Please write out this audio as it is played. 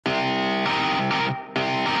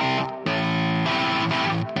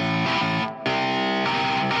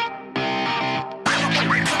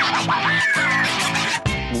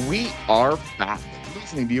are back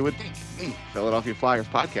listening to You Would Think, the Philadelphia Flyers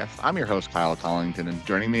podcast. I'm your host, Kyle Collington, and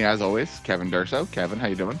joining me, as always, Kevin Durso. Kevin, how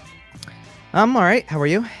you doing? I'm all right. How are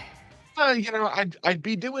you? I'd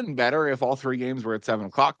be doing better if all three games were at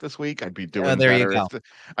 7:00 this week. I'd be doing There you better go.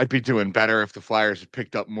 if the Flyers had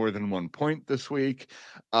picked up more than 1 point this week.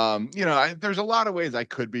 There's a lot of ways I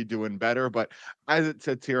could be doing better, but as it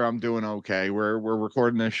sits here, I'm doing okay. We're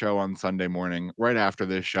recording this show on Sunday morning. Right after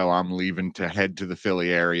this show, I'm leaving to head to the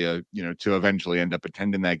Philly area, to eventually end up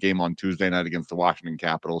attending that game on Tuesday night against the Washington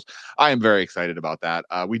Capitals. I am very excited about that.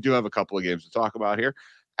 We do have a couple of games to talk about here.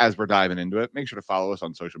 As we're diving into it, make sure to follow us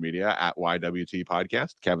on social media at YWT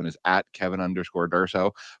Podcast. Kevin is at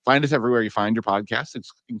Kevin_Durso. Find us everywhere you find your podcasts,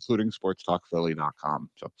 including sportstalkphilly.com.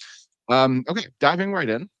 So, okay, diving right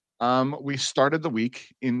in. We started the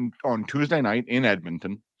week on Tuesday night in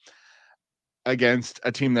Edmonton against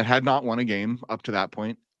a team that had not won a game up to that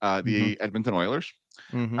point, the Edmonton Oilers.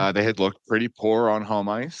 They had looked pretty poor on home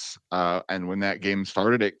ice, and when that game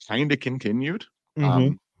started, it kind of continued.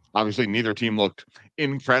 Obviously, neither team looked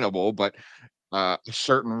incredible, but a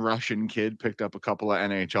certain Russian kid picked up a couple of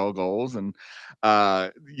NHL goals, and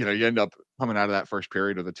you end up coming out of that first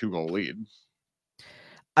period with a 2-goal lead.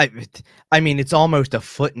 I mean, it's almost a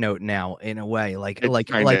footnote now in a way.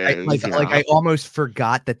 I almost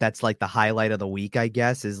forgot that's like the highlight of the week. I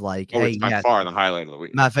guess is like, it's by far the highlight of the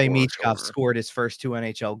week. Matvei Michkov scored his first 2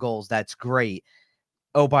 NHL goals. That's great.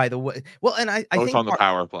 Oh, by the way, well, and I think it's on the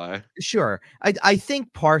power play. Sure. I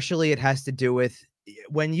think partially it has to do with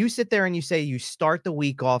when you sit there and you say you start the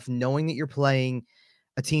week off knowing that you're playing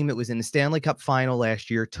a team that was in the Stanley Cup final last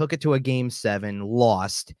year, took it to a game 7,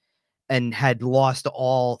 lost, and had lost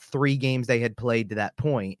all 3 games they had played to that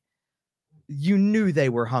point. You knew they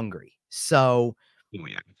were hungry. So,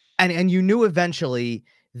 and you knew eventually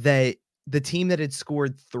that the team that had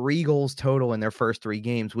scored 3 goals total in their first 3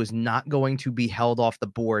 games was not going to be held off the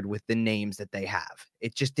board with the names that they have.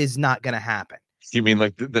 It just is not going to happen. You mean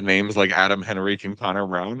like the names like Adam Henrique and Connor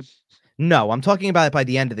Brown? No, I'm talking about it by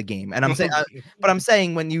the end of the game. And I'm saying, I'm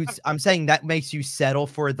saying that makes you settle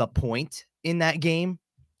for the point in that game.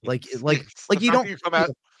 Like you don't come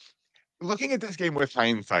out looking at this game with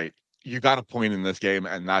hindsight. You got a point in this game,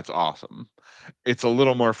 and that's awesome. It's a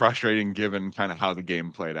little more frustrating given kind of how the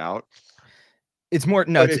game played out. It's more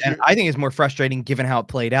I think it's more frustrating given how it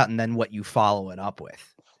played out and then what you follow it up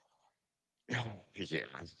with. Yeah.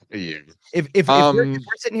 If we're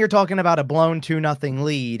sitting here talking about a blown 2-0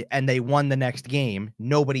 lead and they won the next game,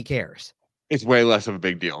 nobody cares. It's way less of a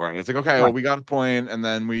big deal, right? It's like, okay, well, we got a point, and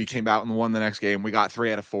then we came out and won the next game. We got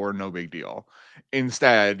 3 out of 4, no big deal.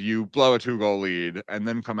 Instead, you blow a 2-goal lead and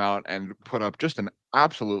then come out and put up just an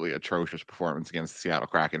absolutely atrocious performance against the Seattle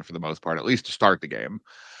Kraken for the most part, at least to start the game.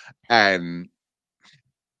 And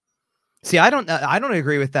see, I don't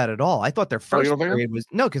agree with that at all. I thought their first period was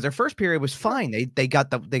because their first period was fine. They got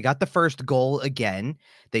the first goal again.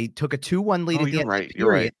 They took a 2-1 lead at the end of the period.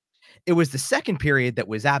 You're right. It was the second period that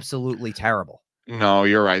was absolutely terrible. No,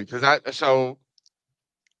 you're right. Was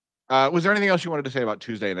there anything else you wanted to say about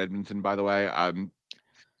Tuesday in Edmonton, by the way?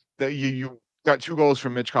 That you got 2 goals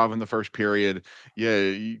from Michkov in the first period. Yeah,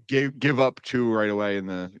 you give up 2 right away in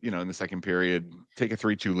the second period, take a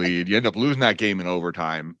 3-2 lead. You end up losing that game in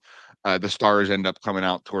overtime. The Stars end up coming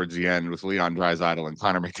out towards the end with Leon Draisaitl and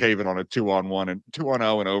Connor McDavid on a 2-on-1 and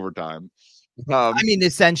 2-on-0 in overtime. I mean,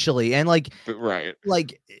 essentially, and right.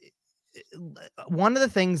 One of the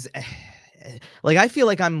things, I feel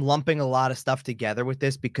like I'm lumping a lot of stuff together with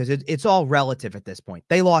this because it's all relative at this point.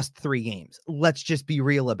 They lost 3 games. Let's just be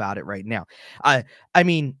real about it right now. I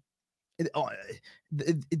mean,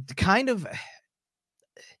 kind of,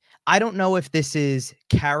 I don't know if this is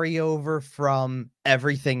carryover from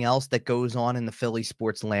everything else that goes on in the Philly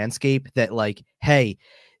sports landscape that hey,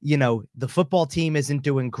 the football team isn't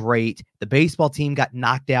doing great. The baseball team got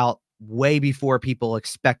knocked out way before people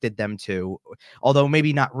expected them to, although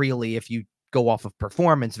maybe not really if you go off of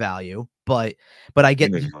performance value, but I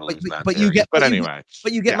get, but you get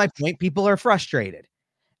my point. People are frustrated,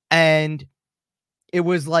 and it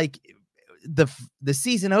was like the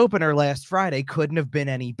season opener last Friday couldn't have been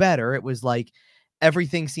any better. It was like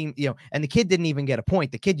everything seemed, and the kid didn't even get a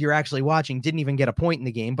point. The kid you're actually watching didn't even get a point in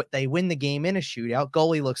the game, but they win the game in a shootout.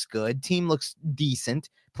 Goalie looks good. Team looks decent.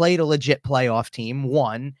 Played a legit playoff team,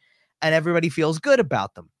 won. And everybody feels good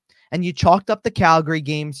about them. And you chalked up the Calgary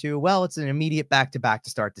game to, well, it's an immediate back-to-back to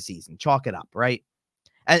start the season. Chalk it up, right?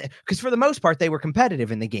 And because for the most part, they were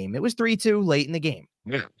competitive in the game. It was 3-2 late in the game.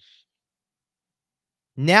 Yeah.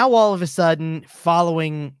 Now, all of a sudden,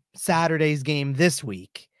 following Saturday's game this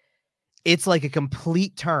week, it's like a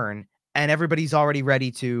complete turn, and everybody's already ready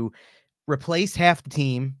to replace half the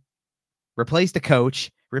team, replace the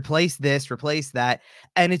coach, replace this, replace that,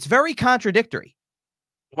 and it's very contradictory.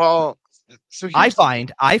 Well, so I here's the thing.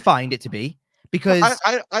 find it to be because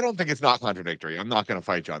I don't think it's not contradictory. I'm not going to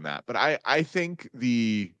fight you on that, but I think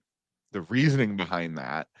the reasoning behind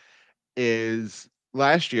that is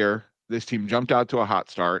last year this team jumped out to a hot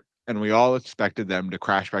start and we all expected them to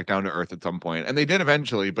crash back down to earth at some point, and they did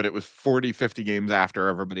eventually, but it was 40-50 games after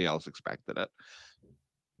everybody else expected it.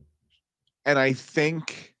 And I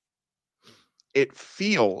think it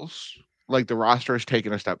feels like the roster has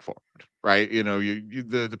taken a step forward, right? You know,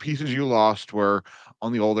 the pieces you lost were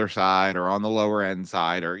on the older side or on the lower end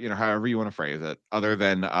side, or however you want to phrase it, other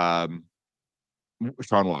than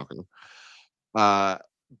Sean Walker. Uh,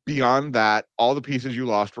 Beyond that, all the pieces you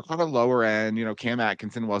lost were kind of lower end. Cam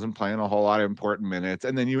Atkinson wasn't playing a whole lot of important minutes,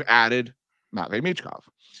 and then you added Matvei Michkov.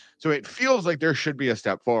 So it feels like there should be a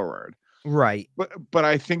step forward. right. But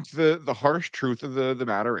I think the harsh truth of the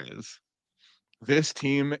matter is this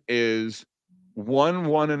team is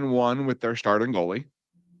 1-1-1 with their starting goalie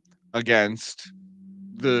against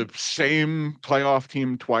the same playoff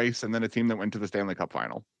team twice, and then a team that went to the Stanley Cup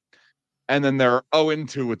final. And then they're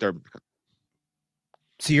 0-2 with their.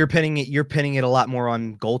 So you're pinning it a lot more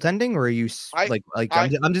on goaltending, or are you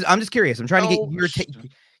I'm just curious. I'm trying to get your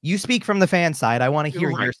you speak from the fan side. I want to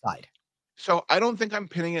hear your side. So I don't think I'm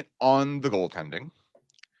pinning it on the goaltending.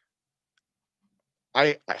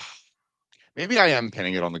 I maybe I am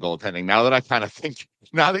pinning it on the goaltending now that I kind of think.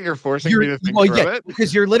 Now that you're forcing me to think through it,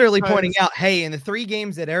 because you're literally pointing out, hey, in the 3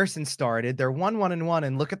 games that Ersson started, they're 1-1-1,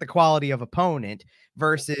 and look at the quality of opponent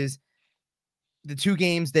versus the 2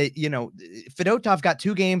 games that Fedotov got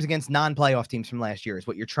 2 games against non-playoff teams from last year. Is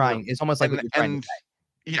what you're trying. It's almost like what you're trying to say.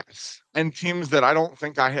 Yes, and teams that I don't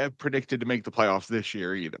think I have predicted to make the playoffs this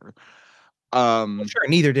year either. Sure,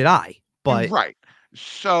 neither did I. But right,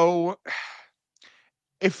 so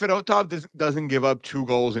if Fedotov doesn't give up 2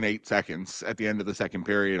 goals in 8 seconds at the end of the second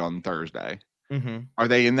period on Thursday, are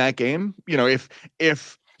they in that game?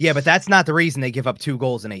 If yeah, but that's not the reason they give up 2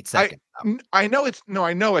 goals in 8 seconds. I know it's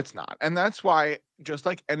not, and that's why, just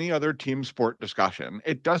like any other team sport discussion,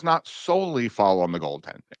 it does not solely fall on the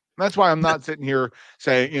goaltending. That's why I'm not sitting here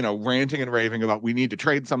saying, ranting and raving about we need to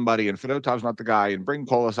trade somebody and Fedotov's not the guy and bring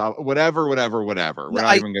Kolosov, whatever. We're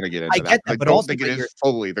not even going to get into that. But I don't think it is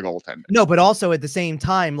fully the goaltending. No, but also at the same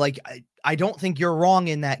time, like I don't think you're wrong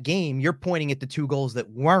in that game. You're pointing at the 2 goals that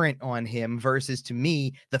weren't on him versus, to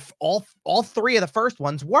me, all 3 of the first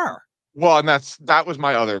ones were. Well, and that was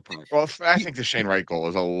my other point. Well, I think the Shane Wright goal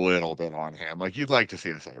is a little bit on him. Like, you'd like to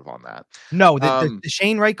see a save on that. No, the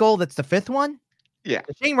Shane Wright goal, that's the 5th one. Yeah,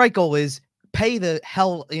 the Shane Wright goal is pay a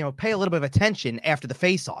little bit of attention after the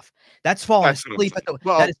face-off. That's falling asleep at the.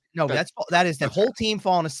 That is the whole team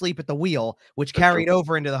falling asleep at the wheel, which carried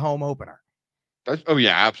over into the home opener. Oh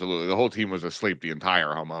yeah, absolutely. The whole team was asleep the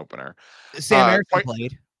entire home opener. Sam Ersson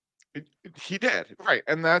played. He did, right,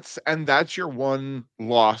 and that's your one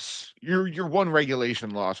loss, your one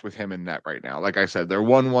regulation loss with him in net right now. Like I said, they're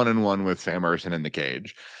 1-1-1 with Sam Ersson in the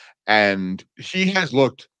cage, and he has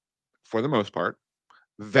looked, for the most part,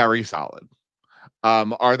 very solid.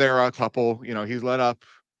 Are there a couple? He's let up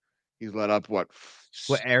what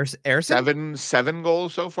Ersson? seven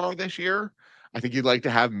goals so far this year. I think you'd like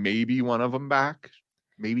to have maybe one of them back,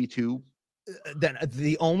 maybe 2. Then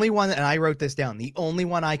the only one, and I wrote this down, the only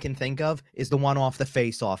one I can think of is the one off the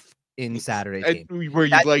face-off in Saturday's game, where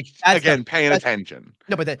you'd paying attention.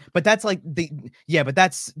 No, but that's like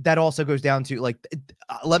that also goes down to like,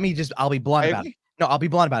 I'll be blunt about it. No, I'll be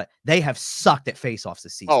blunt about it. They have sucked at face-offs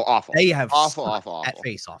this season. Oh, awful! They have awful at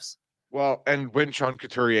face-offs. Well, and when Sean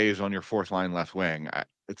Couturier is on your 4th line left wing,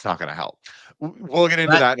 it's not going to help. We'll get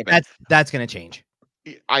into that in a bit. That's going to change.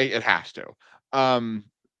 It has to.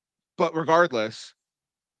 But regardless,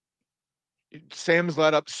 Sam's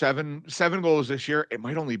let up seven goals this year. It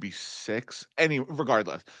might only be 6.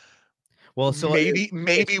 Regardless. Well, so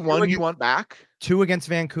maybe one you want back. 2 against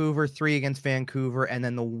Vancouver, 3 against Vancouver, and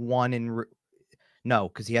then the 1 in. No,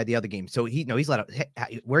 because he had the other game. So he's let up.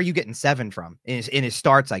 Where are you getting 7 from? In his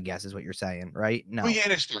starts, I guess, is what you're saying, right? No. Well, yeah,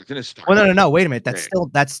 in his starts. Well, no. Wait a minute.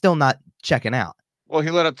 That's still not checking out. Well, he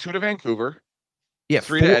let up 2 to Vancouver. Yeah,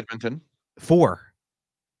 3 to Edmonton. 4.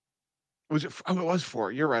 Was it? Oh, it was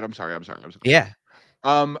 4. You're right. I'm sorry. Yeah.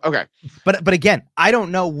 Okay. But again, I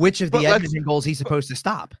don't know which of the Edmonton goals he's supposed to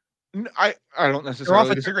stop. I don't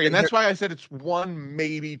necessarily disagree, and that's why I said it's 1,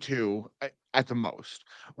 maybe 2 at the most.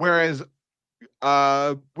 Whereas,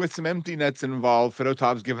 with some empty nets involved,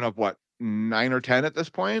 Fedotov's given up what, 9 or 10 at this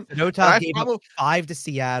point. Fedotov gave up 5 to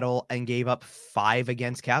Seattle and gave up 5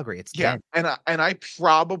 against Calgary. It's 10. And I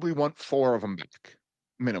probably want 4 of them back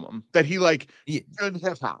minimum that he should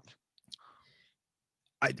have had.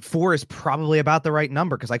 4 is probably about the right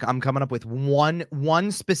number because I'm coming up with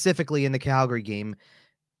one specifically in the Calgary game.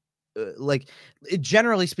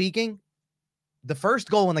 Generally speaking, the first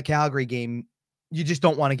goal in the Calgary game, you just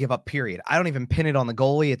don't want to give up, period. I don't even pin it on the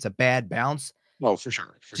goalie. It's a bad bounce. No, for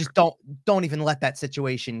sure. Just don't even let that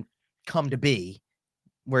situation come to be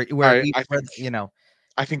where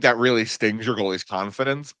I think that really stings your goalie's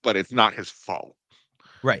confidence, but it's not his fault.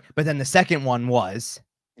 Right. But then the second one was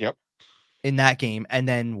in that game. And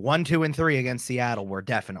then 1, 2, and 3 against Seattle were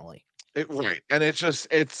definitely right. And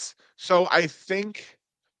so I think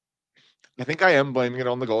I am blaming it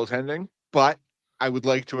on the goaltending, but I would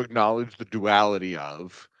like to acknowledge the duality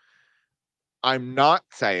of, I'm not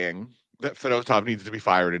saying that Fedotov needs to be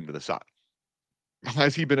fired into the sun.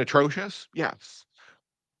 Has he been atrocious? Yes.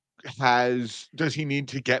 Does he need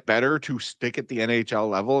to get better to stick at the NHL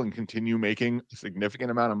level and continue making a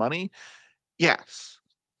significant amount of money? Yes.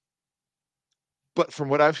 But from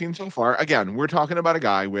what I've seen so far, again, we're talking about a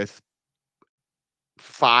guy with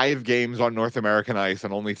 5 games on North American ice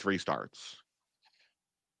and only 3 starts.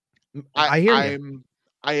 I hear you.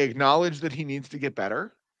 I acknowledge that he needs to get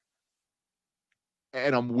better,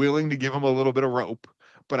 and I'm willing to give him a little bit of rope,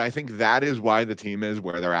 but I think that is why the team is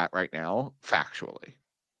where they're at right now, factually.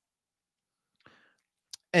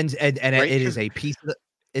 And right? It is a piece of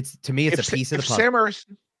it's a piece of the puzzle.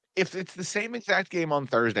 If it's the same exact game on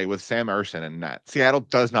Thursday with Sam Ersson in net, Seattle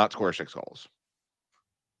does not score 6 goals.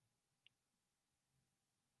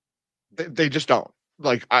 They just don't.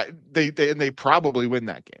 They probably win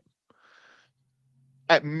that game.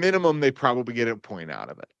 At minimum, they probably get a point out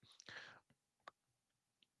of it.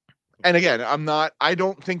 And again, I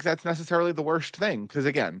don't think that's necessarily the worst thing, because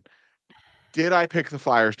again, did I pick the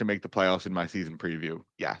Flyers to make the playoffs in my season preview?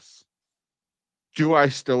 Yes. Do I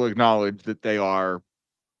still acknowledge that they are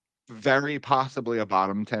very possibly a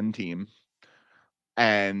bottom 10 team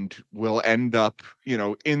and will end up,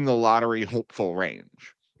 in the lottery hopeful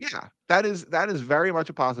range? Yeah, that is very much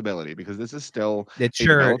a possibility, because this is still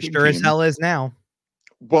sure as hell is now.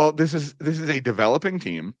 Well, this is a developing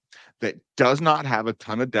team that does not have a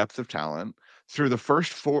ton of depth of talent. Through the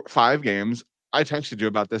first 5 games, I texted you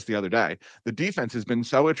about this the other day. The defense has been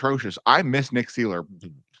so atrocious. I miss Nick Seeler.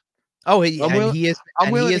 Oh, he is.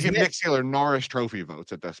 I'm willing to give Nick Seeler Norris Trophy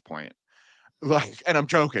votes at this point. And I'm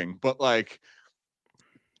joking, but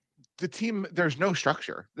the team, there's no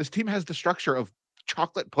structure. This team has the structure of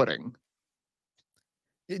chocolate pudding.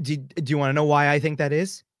 Do you want to know why I think that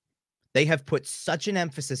is? They have put such an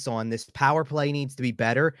emphasis on this power play needs to be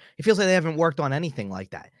better. It feels like they haven't worked on anything like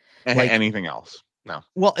that. Anything else. No.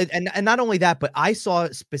 Well, and not only that, but I saw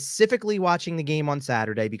specifically watching the game on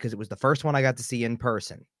Saturday because it was the first one I got to see in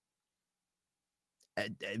person.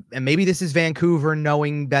 And maybe this is Vancouver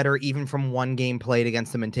knowing better even from one game played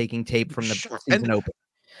against them and taking tape from the season opener.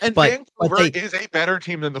 And Vancouver is a better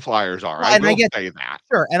team than the Flyers are. I will say that.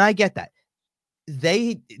 Sure, and I get that.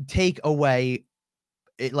 They take away,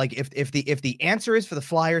 if the answer is for the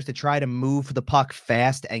Flyers to try to move the puck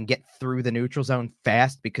fast and get through the neutral zone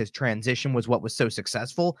fast because transition was what was so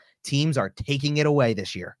successful, teams are taking it away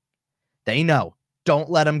this year. They know. Don't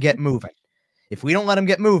let them get moving. If we don't let them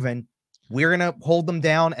get moving, we're going to hold them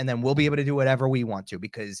down, and then we'll be able to do whatever we want to,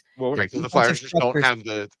 because the Flyers just don't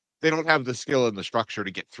have the skill and the structure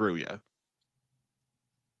to get through you.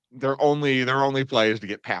 Their only play is to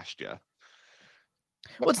get past you.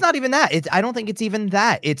 Well, it's not even that. I don't think it's even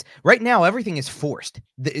that. It's right now, everything is forced.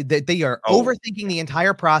 They are overthinking the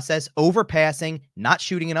entire process, overpassing, not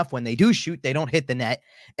shooting enough. When they do shoot, they don't hit the net.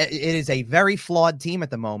 It is a very flawed team at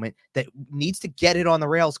the moment that needs to get it on the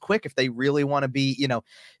rails quick if they really want to be,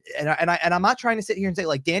 and I'm not trying to sit here and say,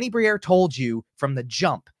 like Danny Briere told you from the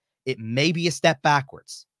jump, it may be a step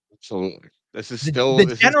backwards. Absolutely. This is still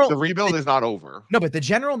the rebuild is not over. No, but the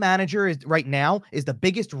general manager is the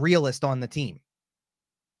biggest realist on the team.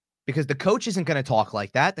 Because the coach isn't going to talk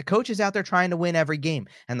like that. The coach is out there trying to win every game,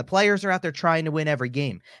 and the players are out there trying to win every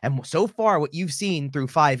game. And so far, what you've seen through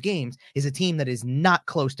 5 games is a team that is not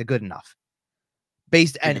close to good enough.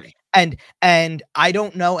 And I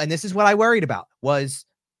don't know. And this is what I worried about was,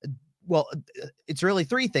 well, it's really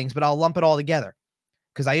 3 things, but I'll lump it all together.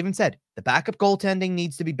 Because I even said the backup goaltending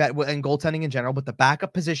needs to be better, and goaltending in general, but the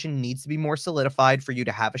backup position needs to be more solidified for you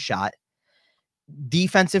to have a shot.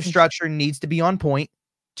 Defensive structure needs to be on point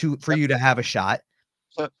for you to have a shot.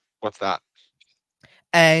 What's that?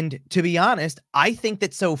 And to be honest, I think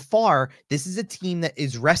that so far this is a team that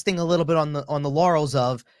is resting a little bit on the laurels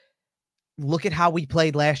of, look at how we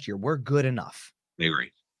played last year. We're good enough. I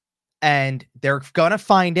agree. And they're gonna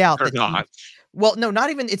find out that not. Well, no, not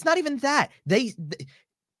even. It's not even that.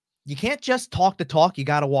 you can't just talk the talk, you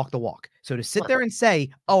got to walk the walk. So to sit there and say,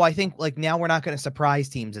 oh, I think like now we're not going to surprise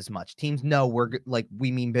teams as much. Teams know we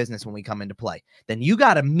mean business when we come into play. Then you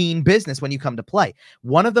got to mean business when you come to play.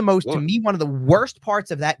 One of the worst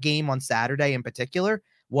parts of that game on Saturday in particular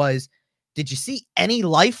was, did you see any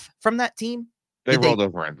life from that team? They rolled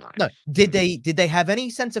over and no. Did they have any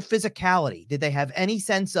sense of physicality? Did they have any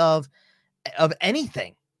sense of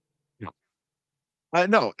anything?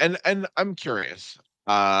 No, and I'm curious.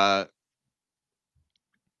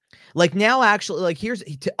 Like now, actually, like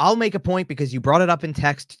I'll make a point because you brought it up in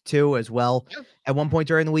text too as well. Yeah. At one point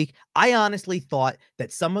during the week, I honestly thought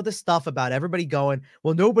that some of the stuff about everybody going,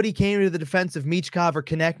 well, nobody came to the defense of Michkov or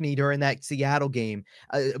Konechny during that Seattle game.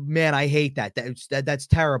 Man, I hate that. That's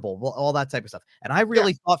terrible. Well, all that type of stuff. And I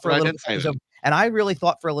really thought for a little bit, and I really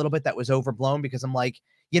thought for a little bit that was overblown because I'm like,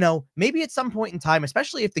 maybe at some point in time,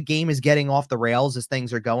 especially if the game is getting off the rails as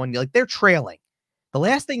things are going, like they're trailing. The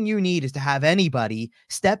last thing you need is to have anybody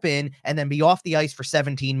step in and then be off the ice for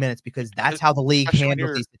 17 minutes because that's how the league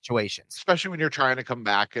handles these situations. Especially when you're trying to come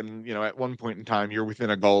back and, at one point in time, you're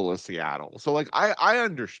within a goal of Seattle. So, like, I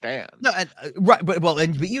understand. No, right,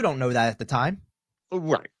 but you don't know that at the time.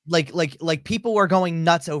 Right. Like people were going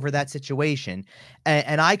nuts over that situation.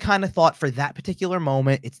 And I kind of thought for that particular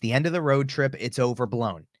moment, it's the end of the road trip. It's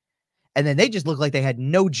overblown. And then they just looked like they had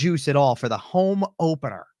no juice at all for the home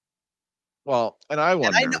opener. Well, and I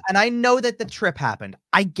wonder. And I know that the trip happened.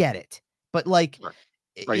 I get it. But like,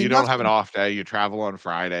 right, you don't have an off day. You travel on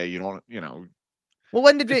Friday. You don't, Well,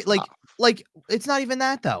 when did it like it's not even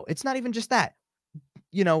that though. It's not even just that.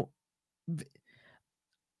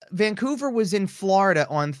 Vancouver was in Florida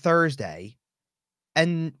on Thursday,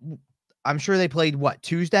 and I'm sure they played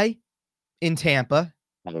Tuesday in Tampa.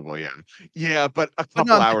 Probably, yeah. Yeah, but a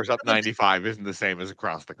couple hours up 95 isn't the same as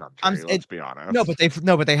across the country. Let's be honest. No,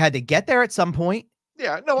 but they had to get there at some point.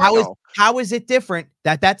 Yeah, no, I know. How is it different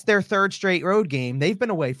that's their third straight road game? They've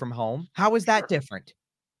been away from home. How is that different?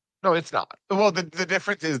 No, it's not. Well, the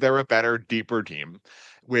difference is they're a better, deeper team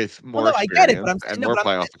with more experience, I get it, but more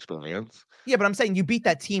playoff experience. Yeah, but I'm saying you beat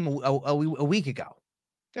that team a week ago.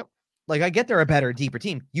 Yep. Like, I get they're a better, deeper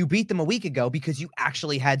team. You beat them a week ago because you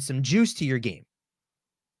actually had some juice to your game.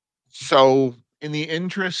 So, in the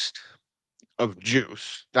interest of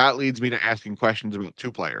juice, that leads me to asking questions about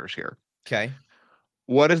two players here. Okay.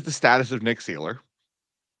 What is the status of Nick Seeler?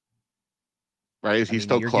 Right? Is he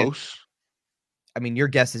still close? Your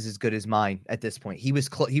guess is as good as mine at this point. He was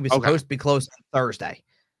supposed to be close on Thursday.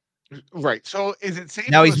 Right. So is it safe?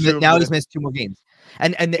 He's missed 2 more games.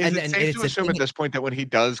 And it's safe to assume at this point that when he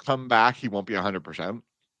does come back, he won't be 100%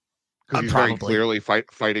 because he's very clearly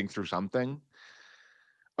fighting through something.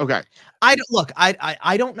 Okay. I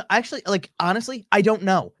don't actually, like, honestly, I don't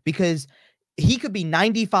know because he could be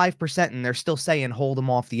 95% and they're still saying hold him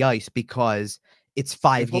off the ice because it's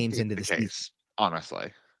 5 games into the season.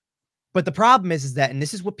 Honestly. But the problem is that, and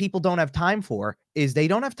this is what people don't have time for, is they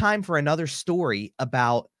don't have time for another story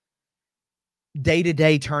about day to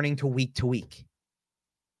day turning to week to week.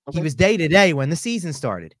 Okay. He was day to day when the season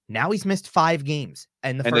started. Now he's missed 5 games,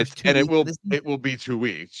 and it will be 2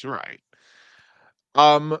 weeks, right?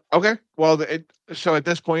 Okay. Well, so at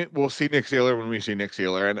this point, we'll see Nick Seeler when we see Nick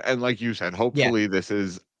Seeler, and like you said, hopefully this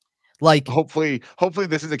is like hopefully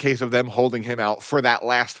this is a case of them holding him out for that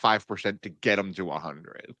last 5% to get him to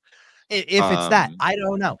 100. If it's that, I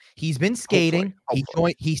don't know. He's been skating.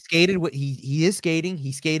 Hopefully. He skated with he is skating.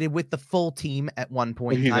 He skated with the full team at one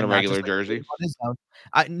point. He's in a regular jersey.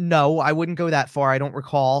 No, I wouldn't go that far. I don't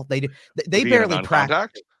recall. They barely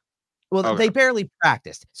practiced. Well, They barely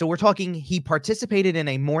practiced. So we're talking he participated in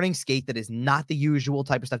a morning skate that is not the usual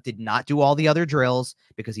type of stuff, did not do all the other drills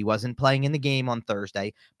because he wasn't playing in the game on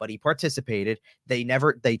Thursday, but he participated. They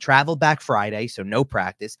traveled back Friday, so no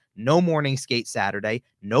practice, no morning skate Saturday,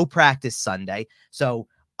 no practice Sunday. So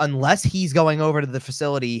unless he's going over to the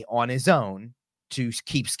facility on his own to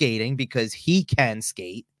keep skating because he can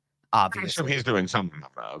skate, obviously. So he's doing something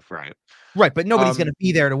of, right? Right, but nobody's going to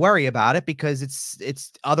be there to worry about it because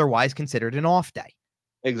it's otherwise considered an off day.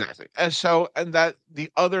 Exactly. And that the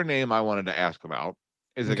other name I wanted to ask about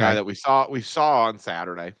is a guy that we saw on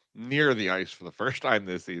Saturday near the ice for the first time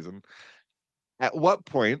this season. At what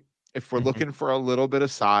point, if we're looking for a little bit of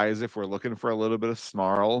size, if we're looking for a little bit of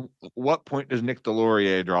snarl, what point does Nick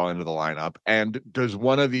Delorier draw into the lineup? And does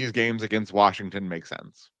one of these games against Washington make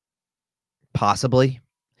sense? Possibly.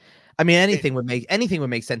 I mean, anything would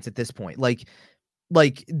make sense at this point.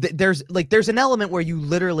 There's an element where you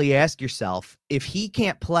literally ask yourself, if he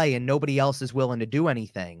can't play and nobody else is willing to do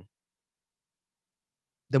anything,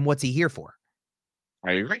 then what's he here for?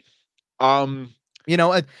 I agree. You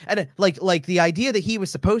know, and like the idea that he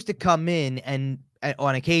was supposed to come in and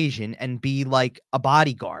on occasion and be like a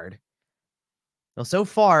bodyguard. Well, so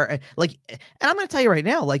far, and I'm going to tell you right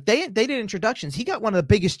now, like they did introductions. He got one of the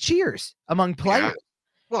biggest cheers among Yeah. players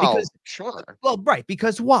because, Well, sure. well, right,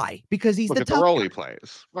 because why? Because he's Look the at the tough role guy, he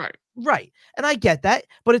plays. Right. right? And I get that,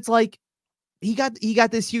 but it's like he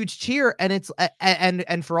got this huge cheer, and it's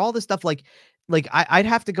and for all this stuff, like I'd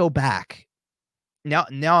have to go back. Now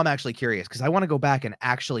I'm actually curious because I want to go back and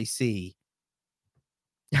actually see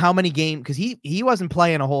how many games, because he wasn't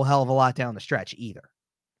playing a whole hell of a lot down the stretch either.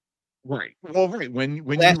 Right. Well, right. When you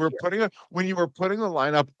Last were year. putting the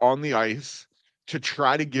lineup on the ice to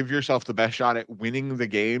try to give yourself the best shot at winning the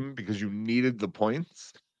game because you needed the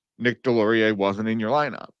points, Nick Delorier wasn't in your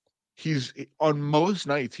lineup. He's on most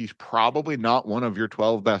nights, he's probably not one of your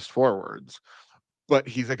 12 best forwards, but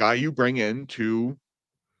he's a guy you bring in to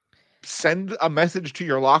send a message to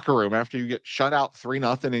your locker room after you get shut out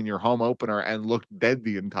 3-0 in your home opener and look dead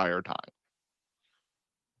the entire time.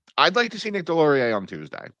 I'd like to see Nick Delorier on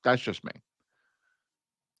Tuesday. That's just me.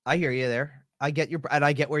 I hear you there. I get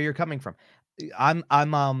where you're coming from. I'm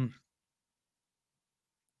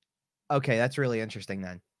okay, that's really interesting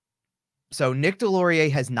then. So Nick Delorier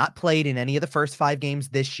has not played in any of the first 5 games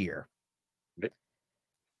this year.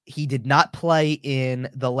 He did not play in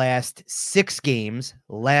the last 6 games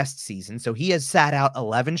last season. So he has sat out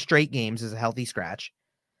 11 straight games as a healthy scratch.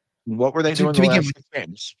 What were they doing To the begin last with? 6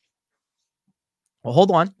 games? Well,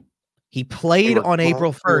 hold on. He played on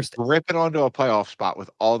April 1st. Ripping onto a playoff spot with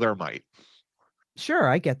all their might. Sure,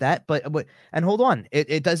 I get that, but and hold on,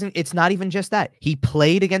 it doesn't. It's not even just that. He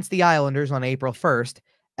played against the Islanders on April 1st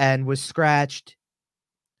and was scratched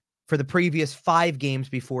for the previous 5 games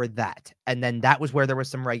before that, and then that was where there was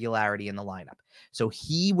some regularity in the lineup. So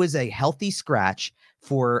he was a healthy scratch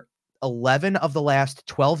for 11 of the last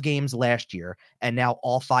 12 games last year, and now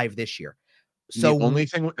all 5 this year. So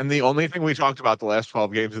the only thing we talked about the last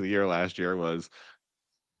 12 games of the year last year was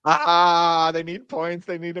they need points.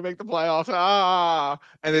 They need to make the playoffs.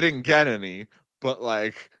 And they didn't get any. But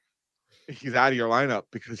like, he's out of your lineup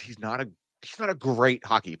because he's not a great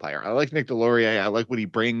hockey player. I like Nick Delorier. I like what he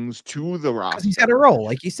brings to the roster. he's got a role,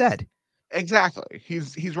 like you said. Exactly.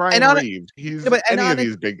 He's Ryan Reeves. He's any of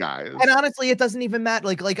these big guys. And honestly, it doesn't even matter.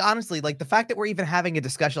 Like honestly, like the fact that we're even having a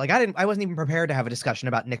discussion, like I wasn't even prepared to have a discussion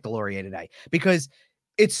about Nick Delorier today because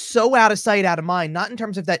it's so out of sight, out of mind. Not in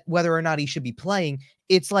terms of that whether or not he should be playing.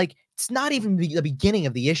 It's like it's not even the beginning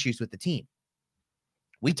of the issues with the team.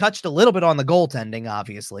 We touched a little bit on the goaltending.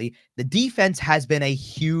 Obviously, the defense has been a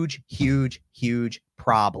huge, huge, huge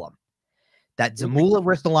problem. That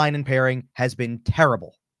Zamula-Ristolainen pairing has been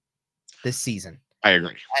terrible this season. I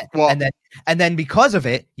agree. Well, and then because of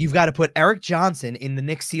it, you've got to put Eric Johnson in the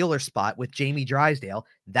Nick Seeler spot with Jamie Drysdale.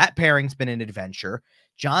 That pairing's been an adventure.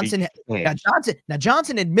 Johnson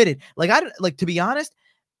admitted, to be honest,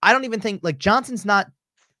 I don't even think like Johnson's not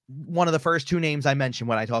one of the first 2 names I mentioned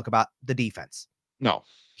when I talk about the defense. No,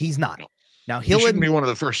 he's not. No. Now he shouldn't be one of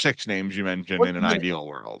the first 6 names you mentioned in an ideal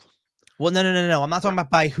world. Well, no. I'm not talking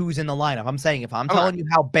about by who's in the lineup. I'm saying if I'm telling you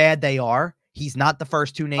how bad they are, he's not the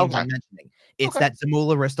first 2 names I'm mentioning. It's that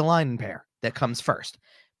Zamula-Ristolainen pair that comes first.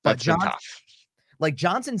 But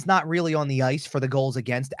Johnson's not really on the ice for the goals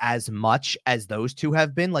against as much as those 2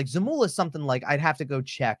 have been. Like Zamula's something like I'd have to go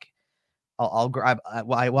check. I'll grab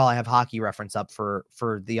while I have Hockey Reference up for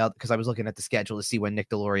the other because I was looking at the schedule to see when Nick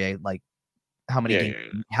Delorier how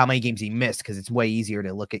many games he missed because it's way easier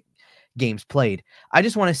to look at games played. I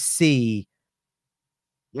just want to see.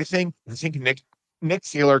 I think Nick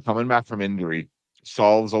Seeler coming back from injury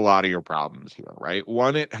solves a lot of your problems here, right?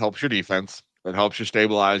 One, it helps your defense. It helps you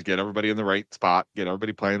stabilize, get everybody in the right spot, get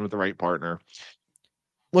everybody playing with the right partner.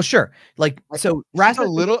 Well, sure. I think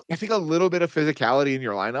a little bit of physicality in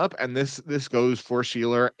your lineup, and this goes for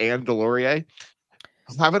Seeler and Delorier.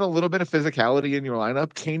 Having a little bit of physicality in your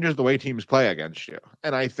lineup changes the way teams play against you.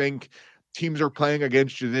 And I think teams are playing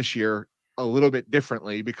against you this year a little bit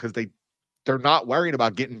differently because they're not worried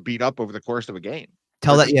about getting beat up over the course of a game.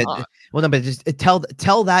 Tell that, yeah. Well, no, but just tell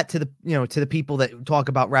that to the people that talk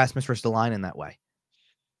about Rasmus Ristolainen that way.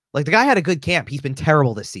 Like the guy had a good camp. He's been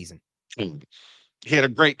terrible this season. He had a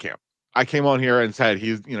great camp. I came on here and said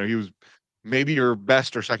he was maybe your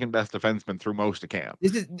best or second best defenseman through most of camp.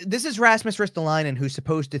 This is Rasmus Ristolainen, who's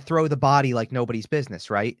supposed to throw the body like nobody's business,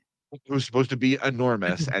 right? Who's supposed to be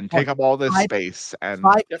enormous and take up all this space. And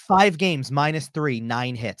 5 games, -3,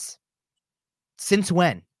 9 hits. Since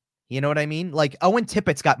when? You know what I mean? Like Owen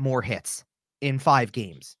Tippett's got more hits in 5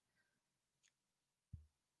 games.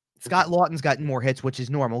 Scott Lawton's got more hits, which is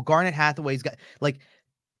normal. Garnet Hathaway's got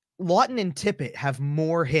Lawton and Tippett have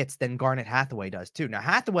more hits than Garnet Hathaway does too. Now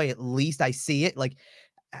Hathaway, at least I see it. Like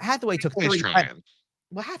Hathaway took He's trying.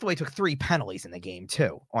 Hathaway took 3 penalties in the game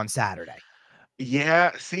too on Saturday.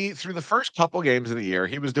 Yeah, see, through the first couple games of the year,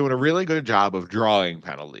 he was doing a really good job of drawing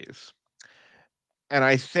penalties. And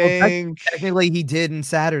I Well, think technically he did in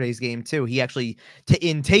Saturday's game too. He actually,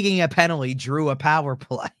 in taking a penalty, drew a power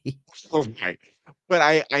play. okay. But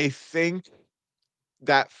I think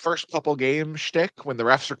that first couple game shtick when the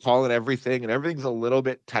refs are calling everything and everything's a little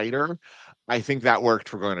bit tighter, I think that worked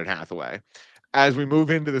for Garnet Hathaway. As we move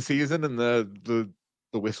into the season and the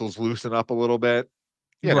whistles loosen up a little bit,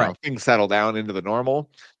 Right. things settle down into the normal.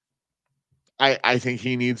 I think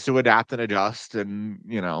he needs to adapt and adjust and,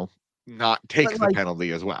 not take But the like,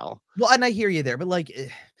 penalty as well. well, and I hear you there, but like,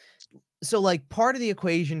 so like part of the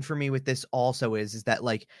equation for me with this also is that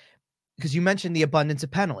like, because you mentioned the abundance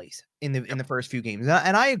of penalties in the first few games,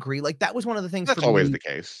 and I agree. Like that was one of the things That's for always me. the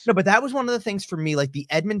case. No, but that was one of the things for me. Like the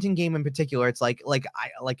Edmonton game in particular, it's like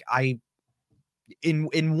I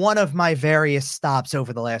in one of my various stops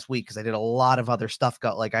over the last week, because I did a lot of other stuff.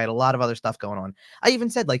 I had a lot of other stuff going on. I even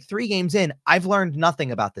said like 3 games in, I've learned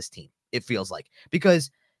nothing about this team. It feels like,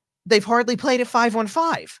 because they've hardly played at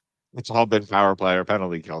 5-on-5. It's all been power play or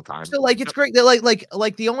penalty kill time. So like it's great that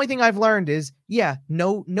like the only thing I've learned is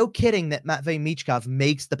no kidding that Matvei Michkov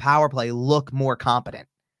makes the power play look more competent.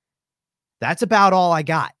 That's about all I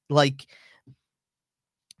got. Like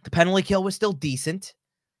the penalty kill was still decent,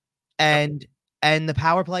 and the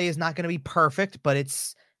power play is not going to be perfect, but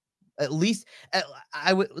it's at least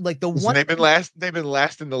I would like the Listen, one. they've been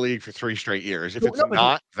last in the league for 3 straight years. If it's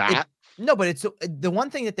not that, no, but it's the one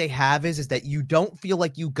thing that they have is that you don't feel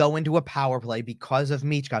like you go into a power play because of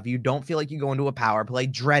Michkov. You don't feel like you go into a power play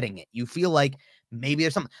dreading it. You feel like maybe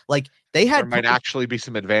there's something like they had. there might actually be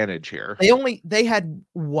some advantage here. They had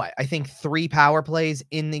what I think 3 power plays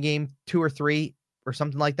in the game, 2 or 3 or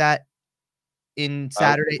something like that. In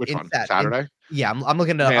Saturday, which one? Saturday? Yeah, I'm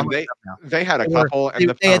looking at. Man, they had a couple, and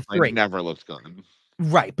the power play never looked good.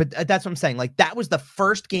 Right, but that's what I'm saying. Like that was the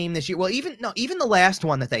first game this year. Well, even the last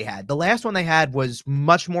one that they had. The last one they had was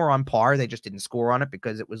much more on par. They just didn't score on it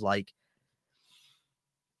because it was like,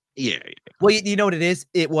 yeah. Well, you know what it is?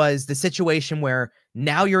 It was the situation where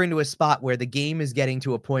now you're into a spot where the game is getting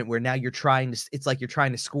to a point where now it's like you're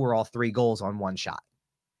trying to score all 3 goals on one shot.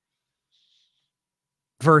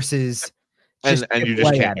 Versus and you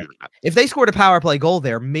just can't do that. If they scored a power play goal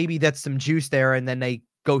there, maybe that's some juice there, and then they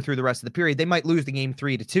go through the rest of the period. They might lose the game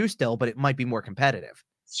 3-2 still, but it might be more competitive.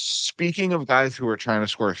 Speaking of guys who are trying to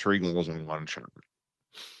score 3 goals in one shot,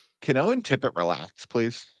 can Owen Tippett relax,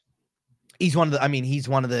 please? He's one of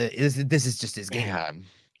the. This is just his game. Man,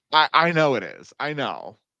 I know it is. I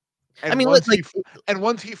know. And I mean,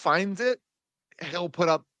 once he finds it, he'll put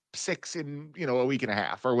up 6 in a week and a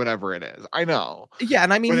half or whatever it is. I know. Yeah,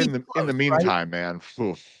 and I mean, but in the meantime, man,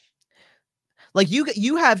 oof. Like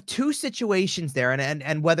you have 2 situations there,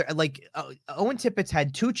 and whether like Owen Tippett's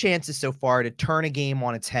had 2 chances so far to turn a game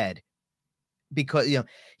on its head, because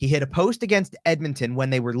he hit a post against Edmonton when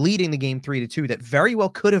they were leading the game 3-2 that very well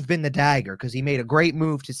could have been the dagger because he made a great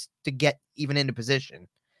move to get even into position,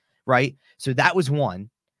 right? So that was one.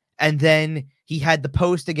 And then he had the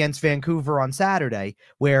post against Vancouver on Saturday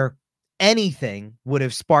where anything would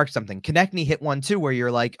have sparked something. Konechny hit one too where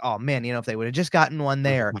you're like, oh man, if they would have just gotten one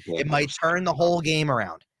there, it might turn the whole game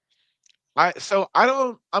around.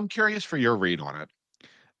 I'm curious for your read on it.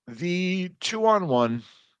 The 2-on-1,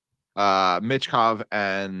 Michkov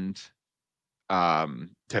and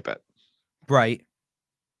Tippett. Right.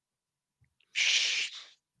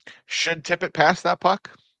 Should Tippett pass that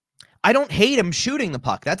puck? I don't hate him shooting the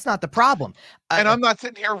puck. That's not the problem. And I'm not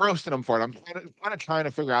sitting here roasting him for it. I'm kind of trying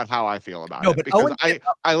to figure out how I feel about it. But because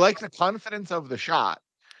I like the confidence of the shot.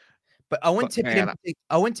 But Owen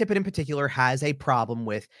Tippett in particular has a problem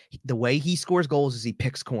with the way he scores goals is he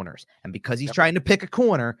picks corners. And because he's trying to pick a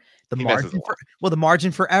corner, the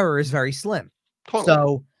margin for error is very slim.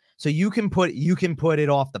 Totally. So you can put it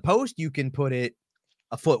off the post, you can put it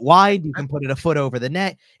a foot wide, you can put it a foot over the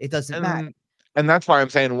net. It doesn't matter. And that's why I'm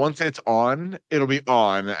saying once it's on, it'll be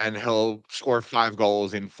on, and he'll score 5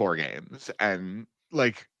 goals in 4 games. And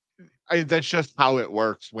that's just how it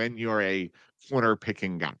works when you're a corner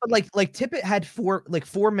picking guy. But like Tippett had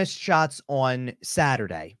 4 missed shots on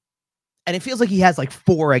Saturday, and it feels like he has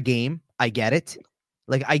 4 a game. I get it.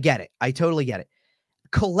 I get it. I totally get it.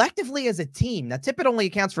 Collectively as a team, now Tippett only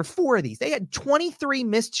accounts for 4 of these. They had 23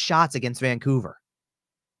 missed shots against Vancouver.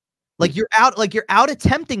 You're out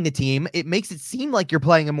attempting the team. It makes it seem like you're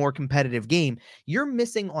playing a more competitive game. You're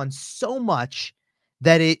missing on so much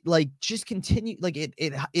that it just continue.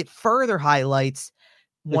 It further highlights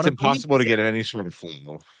one It's of the impossible to weaknesses. get any sort of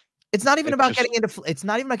flow. It's not even It's about just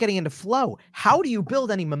getting into flow. How do you build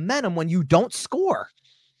any momentum when you don't score?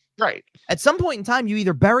 right. At some point in time, you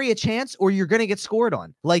either bury a chance or you're going to get scored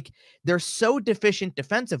on. Like, they're so deficient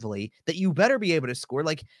defensively that you better be able to score.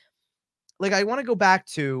 Like I want to go back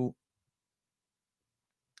to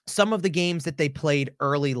some of the games that they played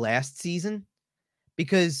early last season,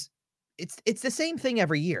 because it's the same thing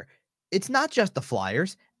every year. It's not just the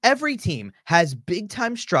Flyers. Every team has big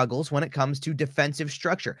time struggles when it comes to defensive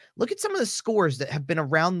structure. Look at some of the scores that have been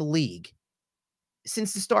around the league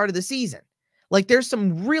since the start of the season. Like, there's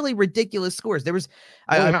some really ridiculous scores. There was,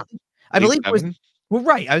 Oh I, I, yeah. I Eight, believe it was, seven. well,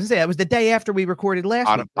 right. I was gonna say it was the day after we recorded last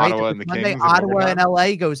week, right? That Ottawa was and the Monday. Kings in Ottawa and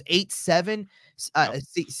overtime. LA goes 8-7. Yep.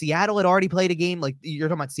 Seattle had already played a game. Like, you're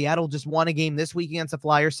talking about Seattle just won a game this week against the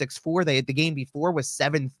Flyers 6-4. They had the game before was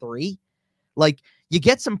 7-3. Like, you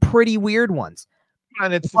get some pretty weird ones.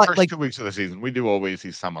 And it's the But first like, 2 weeks of the season. We do always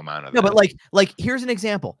see some amount of no, but that. like here's an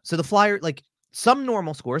example. So the Flyer, like, some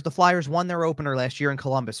normal scores. The Flyers won their opener last year in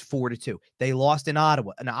Columbus 4-2. They lost in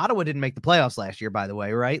Ottawa. And Ottawa didn't make the playoffs last year, by the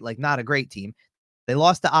way, right? Like, not a great team. They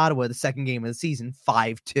lost to Ottawa the second game of the season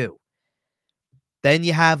 5-2. Then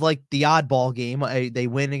you have like the oddball game. They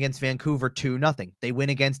win against Vancouver 2-0. They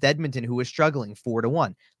win against Edmonton, who was struggling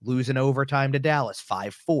 4-1, lose in overtime to Dallas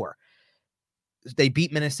 5-4. They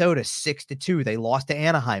beat Minnesota 6-2. They lost to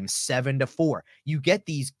Anaheim 7-4. You get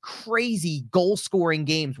these crazy goal scoring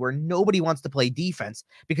games where nobody wants to play defense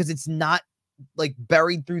because it's not like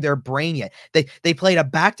buried through their brain yet. They played a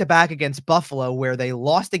back-to-back against Buffalo where they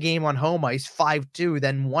lost a game on home ice 5-2,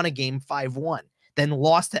 then won a game 5-1, then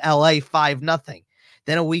lost to LA 5-0.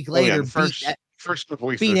 Then a week Oh yeah, later the first couple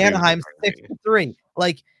weeks of beat the season were Anaheim crazy. 6-3.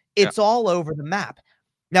 Like, it's all over the map.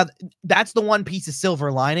 Now, that's the one piece of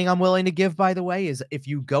silver lining I'm willing to give, by the way, is if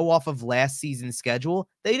you go off of last season's schedule,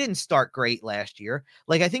 they didn't start great last year.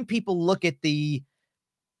 Like, I think people look at the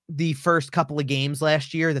first couple of games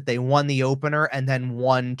last year that they won the opener and then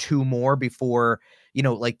won 2 more before,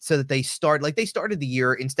 like, so that they started the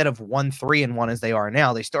year, instead of 1-3-1 as they are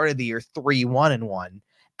now, they started the year 3-1-1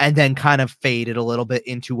 and then kind of faded a little bit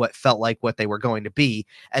into what felt like what they were going to be.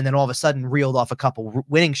 And then all of a sudden reeled off a couple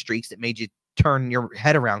winning streaks that made you turn your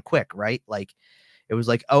head around quick, right? Like, it was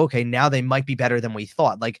like, oh, okay, now they might be better than we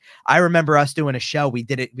thought. Like, I remember us doing a show. We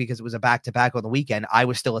did it because it was a back-to-back on the weekend. I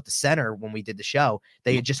was still at the center when we did the show.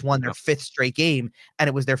 They had just won their 5th straight game, and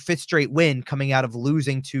it was their 5th straight win coming out of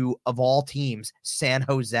losing to, of all teams, San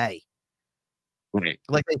Jose. Right.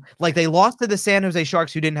 Like they lost to the San Jose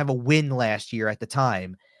Sharks, who didn't have a win last year at the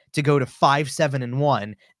time, to go to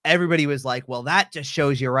 5-7-1. Everybody was like, well, that just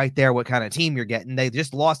shows you right there what kind of team you're getting. They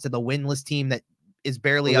just lost to the winless team that is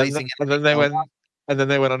barely icing. And then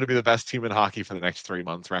they went on to be the best team in hockey for the next 3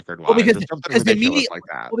 months, record-wise. Well, because, It's something ridiculous like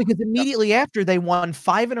that. Well, because immediately after they won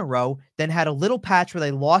 5 in a row, then had a little patch where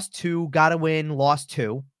they lost 2, got a win, lost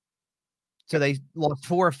 2. So they lost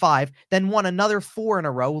 4 or 5, then won another 4 in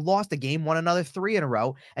a row, lost a game, won another 3 in a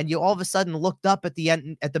row, and you all of a sudden looked up at the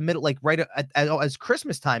end, at the middle, like right as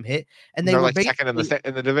Christmas time hit, and they were like second in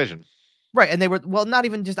the division. Right, and they were, well, not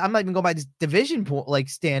even just, I'm not even going by this division like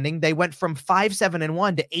standing. They went from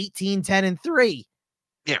 5-7-1 to 18-10-3.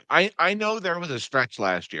 Yeah, I know there was a stretch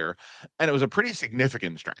last year, and it was a pretty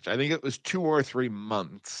significant stretch. I think it was 2 or 3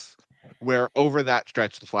 months where over that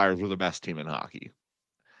stretch the Flyers were the best team in hockey.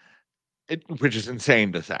 Which is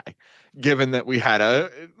insane to say, given that we had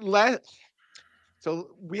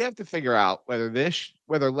so we have to figure out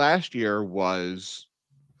whether last year was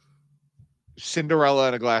Cinderella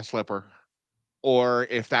in a glass slipper, or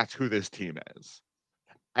if that's who this team is.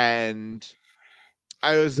 And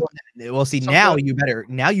I was well, see, now you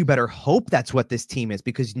better hope that's what this team is,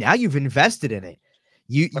 because now you've invested in it.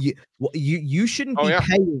 You shouldn't be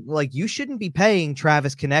paying, like, you shouldn't be paying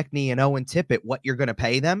Travis Konechny and Owen Tippett what you're going to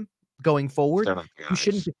pay them going forward. You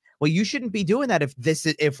shouldn't be, you shouldn't be doing that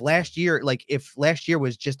if last year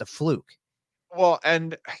was just a fluke. Well,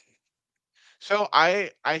 and so I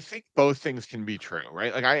think both things can be true,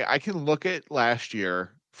 right? Like, I can look at last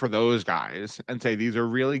year for those guys and say these are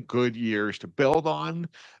really good years to build on.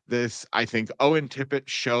 This, I think Owen Tippett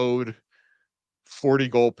showed 40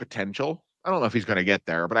 goal potential. I don't know if he's going to get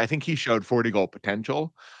there, but I think he showed 40 goal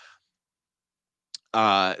potential.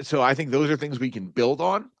 So I think those are things we can build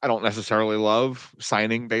on. I don't necessarily love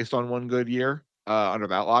signing based on one good year under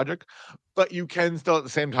that logic, but you can still at the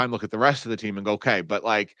same time look at the rest of the team and go, okay, but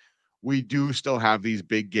like, we do still have these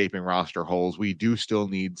big gaping roster holes. We do still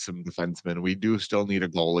need some defensemen. We do still need a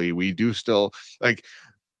goalie. We do still, like,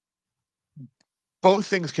 both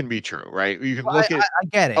things can be true, right? You can look at I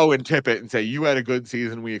get it. Owen Tippett and say, you had a good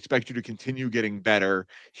season. We expect you to continue getting better.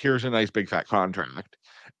 Here's a nice big fat contract.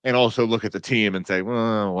 and also look at the team and say,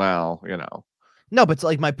 well, you know. No, but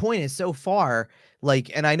like my point is so far,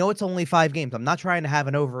 like, and I know it's only 5 games. I'm not trying to have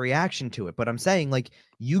an overreaction to it, but I'm saying like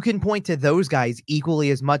you can point to those guys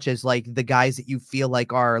equally as much as like the guys that you feel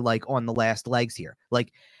like are like on the last legs here.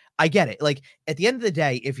 Like, I get it. Like at the end of the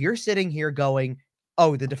day, if you're sitting here going,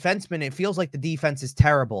 "Oh, the defenseman," it feels like the defense is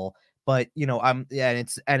terrible. But you know, and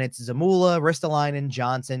it's Zamula, Ristolainen,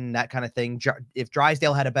 Johnson, that kind of thing. If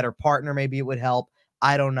Drysdale had a better partner, maybe it would help.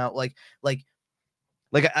 I don't know.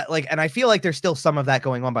 And I feel like there's still some of that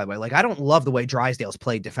going on, by the way. Like, I don't love the way Drysdale's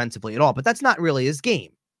played defensively at all, but that's not really his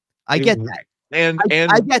game. I get that.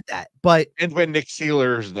 I get that. But when Nick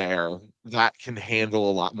Sealer's there, that can handle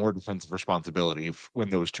a lot more defensive responsibility when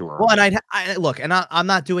those two are. Well, and I look, and I'm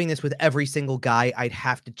not doing this with every single guy. I'd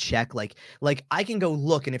have to check. Like I can go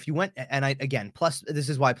look, and if you went, and again, plus this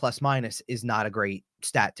is why plus minus is not a great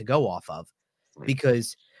stat to go off of,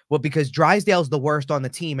 because Drysdale's the worst on the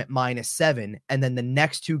team at -7, and then the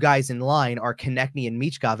next two guys in line are Konechny and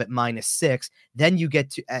Michkov at -6. Then you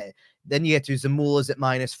get to Zamula's at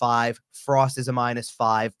 -5, Frost is a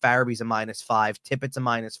 -5, Faraby's a -5, Tippett's a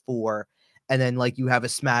 -4, and then like you have a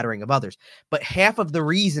smattering of others. But half of the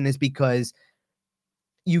reason is because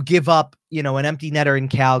you give up, an empty netter in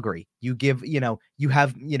Calgary. You have,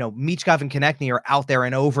 Michkov and Konechny are out there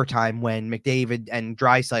in overtime when McDavid and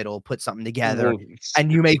Draisaitl put something together,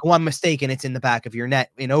 and you make one mistake and it's in the back of your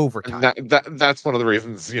net in overtime. That's one of the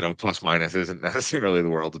reasons, plus minus isn't necessarily the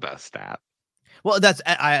world's best stat. Well, that's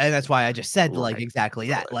why I just said like exactly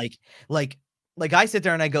that. Like I sit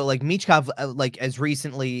there and I go like Michkov, like as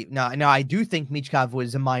recently. Now I do think Michkov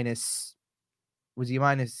was a minus. Was he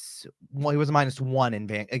minus? Well, he was a -1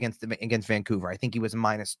 against Vancouver. I think he was a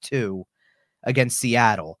 -2 against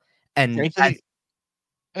Seattle. And no,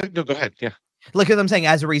 go ahead. Yeah, like as I'm saying,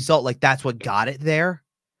 as a result, like that's what got it there.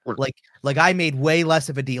 Like I made way less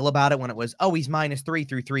of a deal about it when it was, he's -3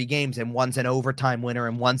 through 3 games, and one's an overtime winner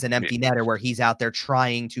and one's an empty netter where he's out there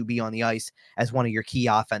trying to be on the ice as one of your key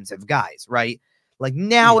offensive guys, right? Like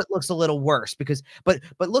now it looks a little worse but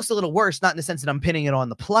looks a little worse, not in the sense that I'm pinning it on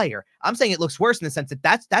the player. I'm saying it looks worse in the sense that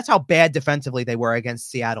that's how bad defensively they were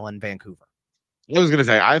against Seattle and Vancouver. I was gonna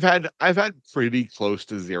say I've had pretty close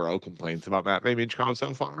to 0 complaints about Matt Michkov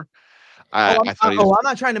so far. I'm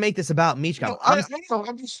not trying to make this about Michkov.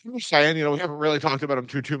 I'm just saying, we haven't really talked about him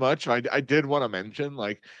too much. I did want to mention,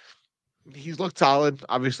 like, he's looked solid.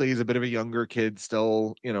 Obviously, he's a bit of a younger kid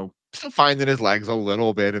still, still finding his legs a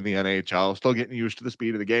little bit in the NHL, still getting used to the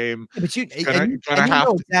speed of the game. Yeah,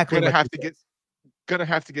 but gonna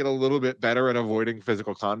have to get a little bit better at avoiding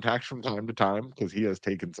physical contact from time to time because he has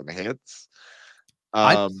taken some hits.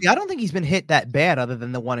 I don't think he's been hit that bad other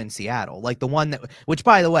than the one in Seattle, like the one which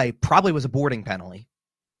by the way, probably was a boarding penalty.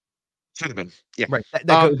 Should have been. Yeah. Right.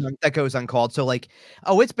 That goes uncalled. So like,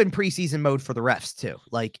 it's been preseason mode for the refs too.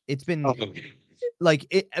 Like it's been like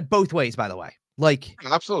it both ways, by the way. Like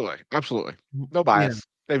absolutely. No bias.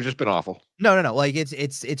 They've just been awful. No. Like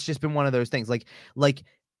it's just been one of those things. Like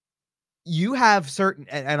you have certain,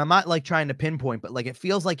 and I'm not like trying to pinpoint, but like it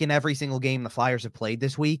feels like in every single game the Flyers have played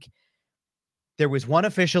this week, there was one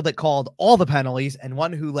official that called all the penalties and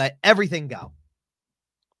one who let everything go.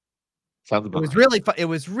 Sounds about it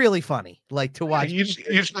was really funny, like to watch. You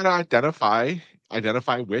just gotta identify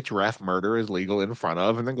which ref murder is legal in front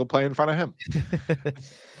of, and then go play in front of him.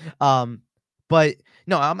 But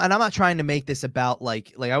no, I'm not trying to make this about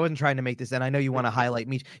like I wasn't trying to make this. And I know you want to highlight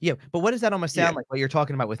Mich. Yeah, but what does that almost sound like? What you're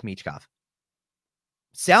talking about with Michkov?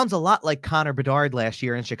 Sounds a lot like Connor Bedard last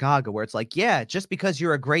year in Chicago, where it's like, yeah, just because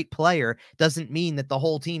you're a great player doesn't mean that the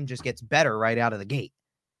whole team just gets better right out of the gate.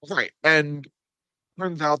 Right, and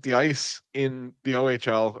turns out the ice in the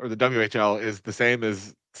OHL or the WHL is the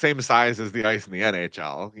same size as the ice in the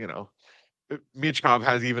NHL. Michkov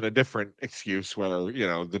has even a different excuse where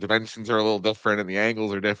the dimensions are a little different and the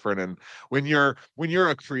angles are different, and when you're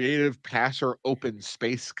a creative passer, open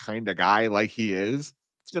space kind of guy like he is,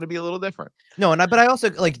 it's going to be a little different. No, but I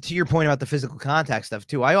also, like, to your point about the physical contact stuff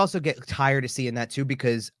too, I also get tired of seeing that too,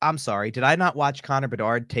 because I'm sorry, did I not watch Connor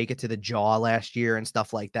Bedard take it to the jaw last year and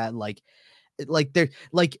stuff like that? Like they're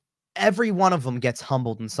like every one of them gets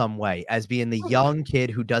humbled in some way as being the young kid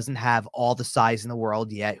who doesn't have all the size in the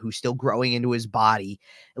world yet, who's still growing into his body.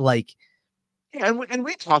 Like, yeah, and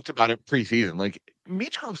we talked about it preseason. Like,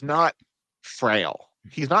 Michkov's not frail.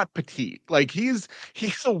 He's not petite. Like, he's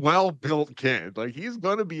a well-built kid. Like, he's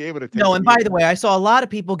going to be able to take No, and by the way, I saw a lot of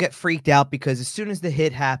people get freaked out because as soon as the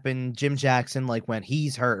hit happened, Jim Jackson, like, when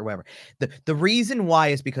he's hurt or whatever. The reason why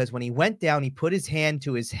is because when he went down, he put his hand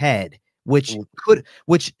to his head, which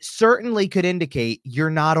certainly could indicate you're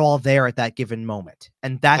not all there at that given moment.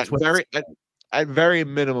 And that's what at very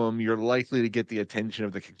minimum, you're likely to get the attention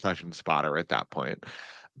of the concussion spotter at that point.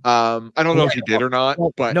 I don't know if he did or not,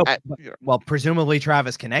 but no, well, presumably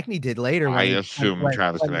Travis Konechny did later I assume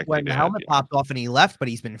Travis Konechny when the did. helmet popped off and he left, but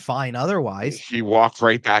he's been fine otherwise. He walked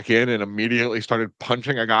right back in and immediately started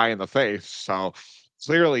punching a guy in the face. So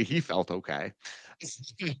clearly he felt okay.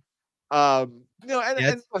 And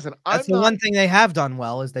listen, that's the one thing they have done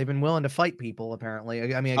well is they've been willing to fight people.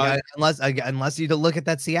 Apparently, I mean, unless you look at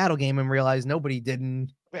that Seattle game and realize nobody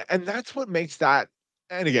didn't. And that's what makes that.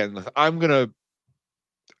 And again, I'm gonna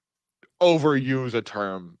overuse a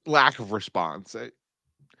term, lack of response.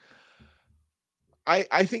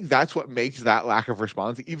 I think that's what makes that lack of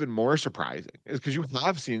response even more surprising, is because you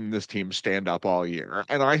have seen this team stand up all year,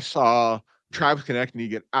 and I saw Travis Konechny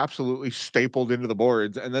get absolutely stapled into the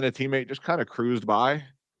boards, and then a teammate just kind of cruised by.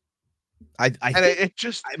 It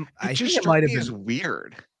just might have been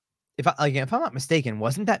weird. If I'm not mistaken,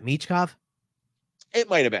 wasn't that Michkov? It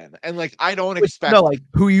might have been, and I don't expect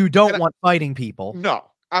who you don't want fighting people.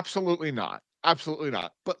 No, absolutely not, absolutely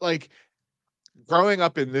not. But growing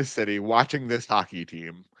up in this city, watching this hockey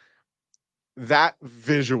team, that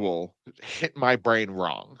visual hit my brain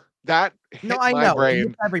wrong. That hit my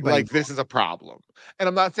brain like this is a problem. And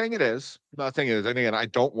I'm not saying it is. I'm not saying it is. And again, I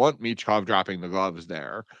don't want Michkov dropping the gloves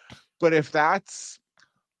there. But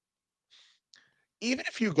even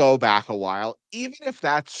if you go back a while, even if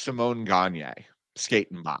that's Simone Gagne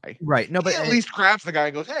skating by, right? No, but at least grabs the guy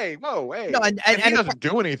and goes, "Hey, whoa, hey!" No, and he doesn't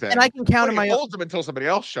do anything. And I can counter my holds him until somebody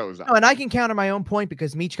else shows up. No, and I can counter my own point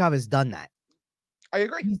because Michkov has done that. I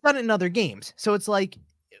agree. He's done it in other games, so it's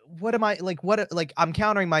what am I I'm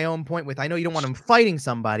countering my own point with. I know you don't want him fighting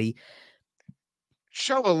somebody.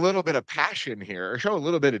 Show a little bit of passion here. Show a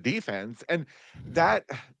little bit of defense, and that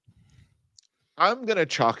I'm gonna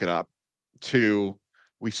chalk it up to.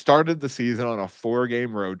 We started the season on a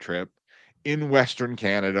 4-game road trip in Western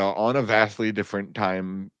Canada on a vastly different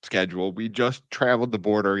time schedule. We just traveled the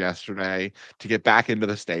border yesterday to get back into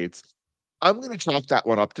the States. I'm going to chalk that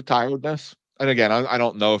one up to tiredness. And again, I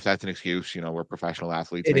don't know if that's an excuse. We're professional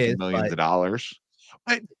athletes making millions of dollars.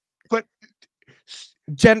 But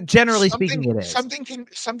generally speaking, it is. Something can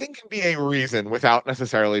be a reason without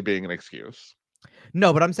necessarily being an excuse.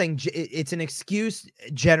 No, but I'm saying it's an excuse,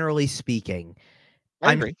 generally speaking.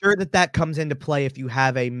 I'm sure that comes into play if you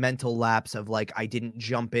have a mental lapse of I didn't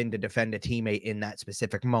jump in to defend a teammate in that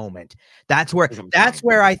specific moment. That's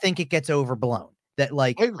where I think it gets overblown. That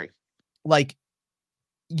I agree.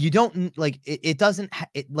 You don't it doesn't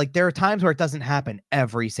there are times where it doesn't happen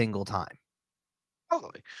every single time.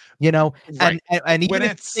 Totally. And even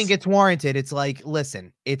if you think it's warranted, it's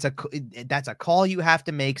listen, that's a call you have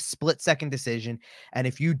to make, split-second decision. And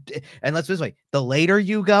let's put this way, the later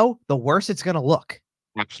you go, the worse it's going to look.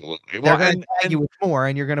 Absolutely. They're going to tag you with more,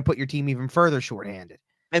 and you're going to put your team even further shorthanded.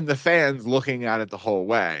 And the fans looking at it the whole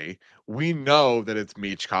way, we know that it's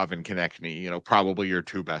Michkov and Konechny, probably your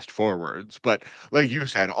two best forwards. But like you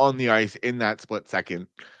said, on the ice in that split second,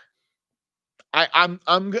 I'm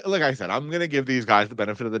like I said, I'm gonna give these guys the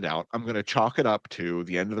benefit of the doubt. I'm gonna chalk it up to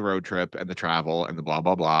the end of the road trip and the travel and the blah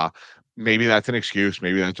blah blah. Maybe that's an excuse.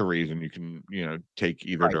 Maybe that's a reason. You can take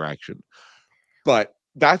either direction. But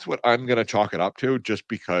that's what I'm gonna chalk it up to, just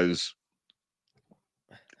because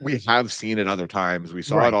we have seen it other times. We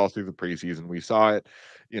saw it all through the preseason. We saw it.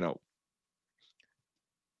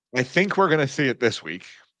 I think we're gonna see it this week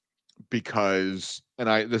because,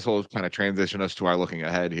 this will kind of transition us to our looking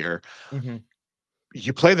ahead here. Mm-hmm.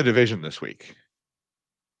 You play the division this week.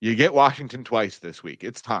 You get Washington twice this week.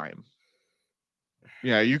 It's time.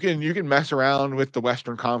 Yeah, you can mess around with the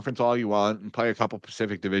Western Conference all you want and play a couple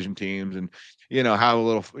Pacific Division teams and have a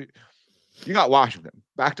little. You got Washington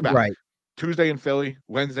back to back. Right. Tuesday in Philly,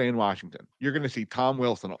 Wednesday in Washington. You're going to see Tom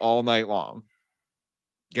Wilson all night long.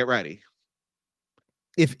 Get ready.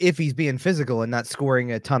 If he's being physical and not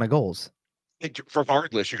scoring a ton of goals.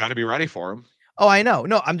 Regardless, you got to be ready for him. Oh, I know.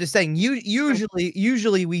 No, I'm just saying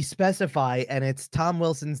usually we specify, and it's Tom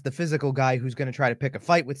Wilson's the physical guy who's going to try to pick a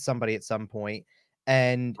fight with somebody at some point.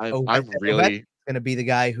 And I'm really going to be the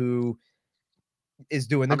guy who is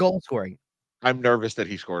doing the goal scoring. I'm nervous that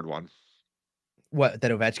he scored one. What,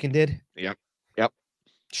 that Ovechkin did? Yep.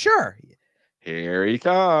 Sure. Here he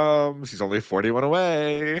comes. He's only 41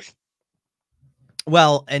 away.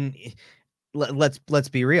 Well, and let's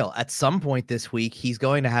be real. At some point this week, he's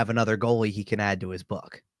going to have another goalie he can add to his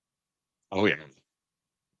book. Oh yeah.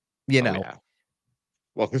 Yeah.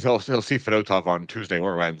 Well, because he'll see Fedotov on Tuesday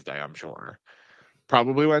or Wednesday, I'm sure.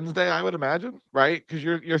 Probably Wednesday, I would imagine, right? Because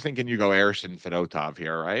you're thinking you go Ersson Fedotov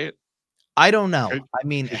here, right? I don't know. I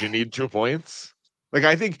mean, because you need 2 points. Like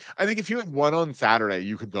I think if you had one on Saturday,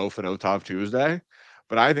 you could go Fedotov Tuesday.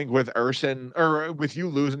 But I think with Urson or with you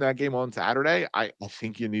losing that game on Saturday, I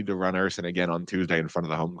think you need to run Urson again on Tuesday in front of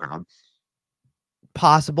the home crowd.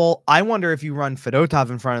 Possible. I wonder if you run Fedotov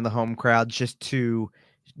in front of the home crowd just to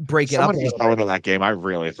break it up a Somebody's little going bit. to that game. I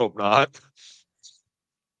really hope not.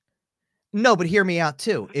 No, but hear me out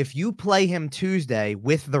too. If you play him Tuesday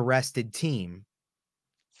with the rested team,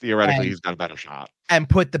 Theoretically, and he's got a better shot. and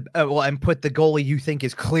put the and put the goalie you think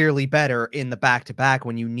is clearly better in the back-to-back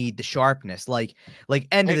when you need the sharpness. Like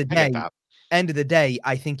end of the I get day, that.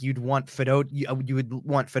 I think you'd want you would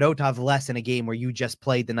want Fedotov less in a game where you just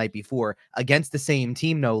played the night before against the same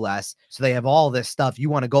team, no less. So they have all this stuff. You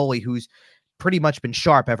want a goalie who's pretty much been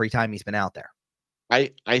sharp every time he's been out there.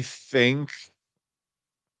 I think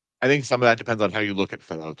some of that depends on how you look at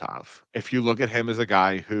Fedotov. If you look at him as a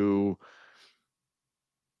guy who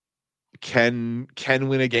can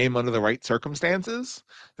win a game under the right circumstances,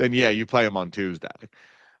 then yeah, you play him on Tuesday.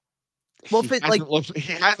 Well, He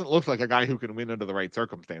hasn't looked like a guy who can win under the right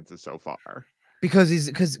circumstances so far.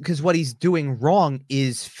 Because what he's doing wrong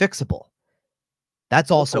is fixable.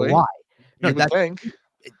 That's also Hopefully. why. No, you would think.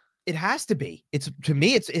 It has to be. To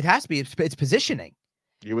me, it has to be. It's positioning.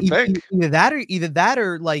 You would think either that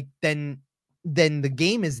or like then the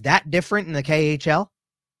game is that different in the KHL.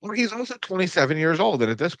 Well, he's also 27 years old, and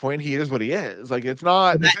at this point, he is what he is. Like it's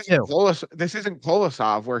not. This isn't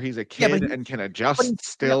Kolosov, where he's a kid and can adjust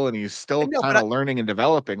still, and he's still kind of learning and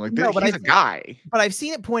developing. Like he's a guy. But I've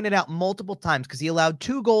seen it pointed out multiple times because he allowed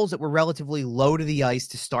 2 goals that were relatively low to the ice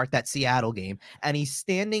to start that Seattle game, and he's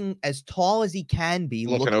standing as tall as he can be,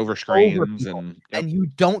 looking over screens, and you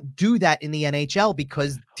don't do that in the NHL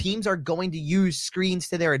because teams are going to use screens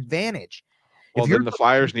to their advantage. Well, then the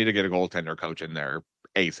Flyers need to get a goaltender coach in there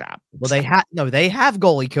ASAP. Well, they have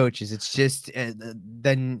goalie coaches. It's just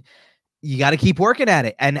then you got to keep working at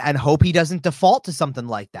it and hope he doesn't default to something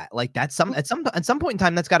like that. Like that's at some point in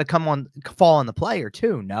time that's got to fall on the player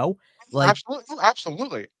too. No, like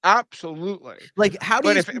absolutely. Like how do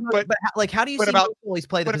you see goalies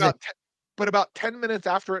play the position? But about 10 minutes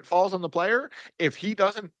after it falls on the player, if he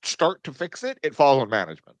doesn't start to fix it, it falls on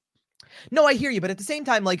management. No, I hear you, but at the same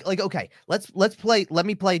time, like, okay, let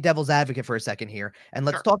me play devil's advocate for a second here, and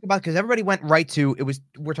let's talk about, because everybody went right to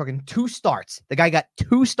we're talking 2 starts. The guy got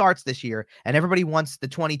 2 starts this year, and everybody wants the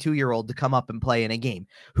 22-year-old to come up and play in a game.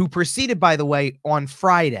 Who proceeded, by the way, on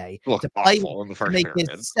Friday to play in the first make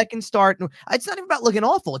his second start. It's not even about looking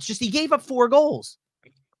awful. It's just he gave up 4 goals.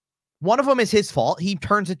 One of them is his fault. He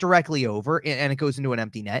turns it directly over and it goes into an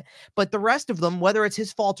empty net. But the rest of them, whether it's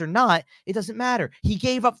his fault or not, it doesn't matter. He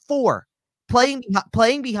gave up 4. Playing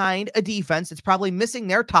behind a defense that's probably missing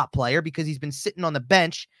their top player because he's been sitting on the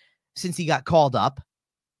bench since he got called up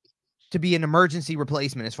to be an emergency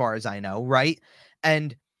replacement, as far as I know, right?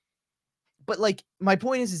 But like my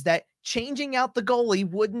point is that changing out the goalie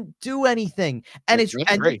wouldn't do anything. And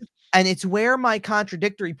it's where my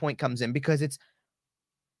contradictory point comes in, because it's,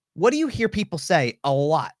 what do you hear people say a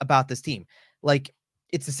lot about this team? Like,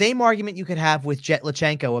 it's the same argument you could have with Jet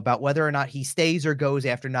Lachenko about whether or not he stays or goes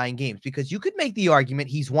after 9 games, because you could make the argument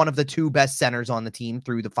he's one of the 2 best centers on the team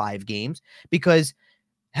through the 5 games, because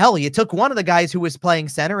hell, you took one of the guys who was playing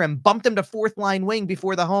center and bumped him to 4th line wing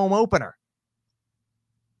before the home opener.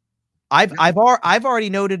 I've already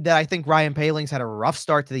noted that I think Ryan Paling's had a rough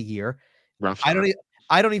start to the year. I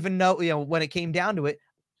don't even know, when it came down to it,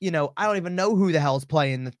 I don't even know who the hell's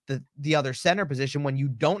playing the other center position when you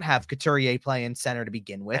don't have Couturier playing center to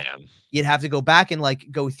begin with. Man. You'd have to go back and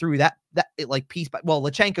go through that piece. Well,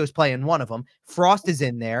 Lachenko's playing one of them. Frost is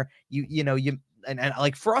in there.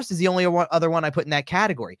 And Frost is the only other one I put in that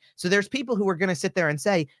category. So there's people who are going to sit there and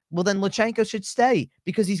say, well, then Lachenko should stay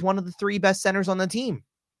because he's one of the 3 best centers on the team,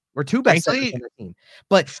 or 2 best centers on the team.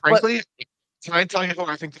 But frankly, can I tell you who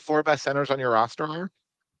I think the 4 best centers on your roster are?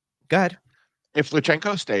 Go ahead. If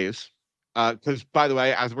Lachenko stays, because by the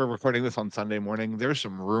way, as we're recording this on Sunday morning, there's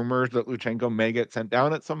some rumors that Lachenko may get sent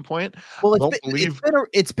down at some point. Well,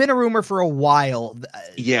 it's been a rumor for a while.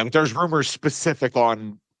 Yeah, but there's rumors specific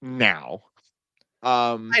on now.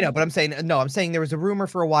 I know, but I'm saying there was a rumor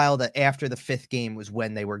for a while that after the 5th game was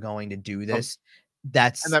when they were going to do this.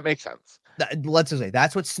 And that makes sense. Let's just say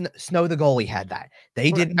that's what Snow the goalie had that.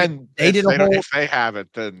 They didn't. And if they have it,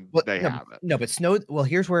 then they have it. No, but Snow. Well,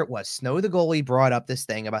 here's where it was. Snow the goalie brought up this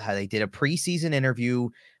thing about how they did a preseason interview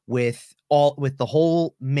with the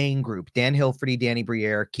whole main group, Dan Hilferty, Danny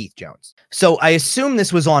Briere, Keith Jones. So I assume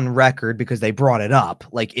this was on record because they brought it up.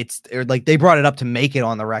 Like they brought it up to make it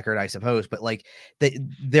on the record, I suppose. But like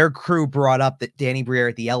their crew brought up that Danny Briere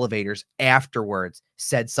at the elevators afterwards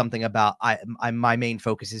said something about my main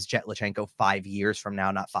focus is Jet Lachenko 5 years from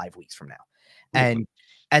now, not 5 weeks from now.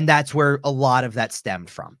 And that's where a lot of that stemmed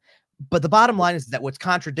from. But the bottom line is that what's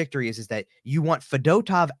contradictory is that you want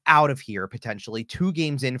Fedotov out of here potentially 2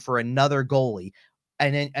 games in for another goalie.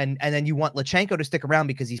 And then you want Lachenko to stick around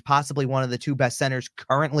because he's possibly one of the 2 best centers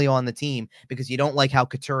currently on the team, because you don't like how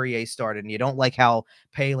Couturier started and you don't like how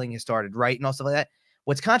Paling has started, right? And also like that.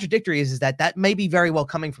 What's contradictory is that may be very well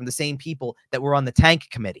coming from the same people that were on the tank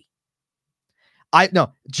committee.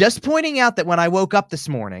 Just pointing out that when I woke up this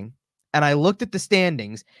morning and I looked at the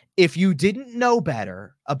standings, if you didn't know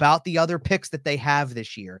better about the other picks that they have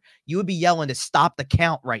this year, you would be yelling to stop the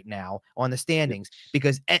count right now on the standings,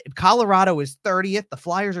 because Colorado is 30th, the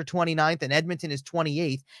Flyers are 29th, and Edmonton is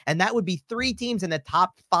 28th. And that would be 3 teams in the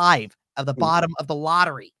top 5 of the bottom of the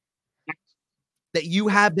lottery that you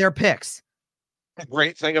have their picks. The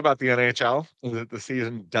great thing about the NHL is that the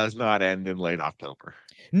season does not end in late October.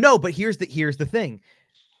 No, but here's the thing.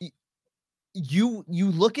 You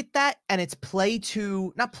look at that and it's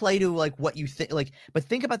not play to like what you think, like, but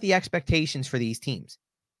think about the expectations for these teams.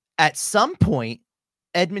 At some point,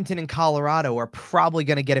 Edmonton and Colorado are probably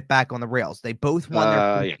going to get it back on the rails. They both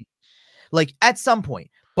won like at some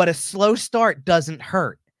point, but a slow start doesn't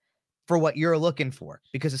hurt for what you're looking for,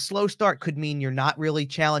 because a slow start could mean you're not really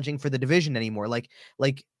challenging for the division anymore. Like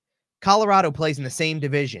Colorado plays in the same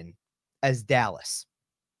division as Dallas.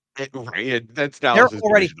 That's Dallas.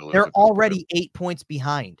 They're already 8 points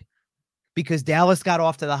behind because Dallas got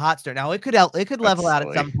off to the hot start. Now it could level out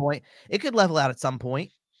at some point. It could level out at some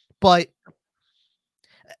point, but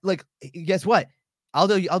like, guess what? I'll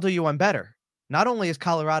do you one better. Not only is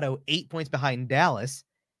Colorado 8 points behind Dallas,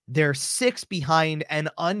 they're 6 behind an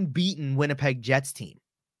unbeaten Winnipeg Jets team.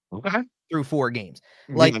 Okay. Through 4 games.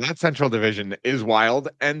 Like, that Central Division is wild.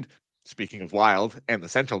 And speaking of wild and the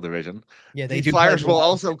Central Division, the Flyers will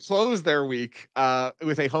also close their week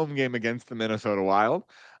with a home game against the Minnesota Wild.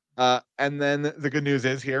 And then the good news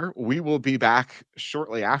is here, we will be back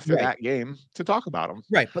shortly after that game to talk about them.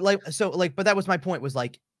 Right. But but that was my point, was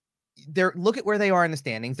like, look at where they are in the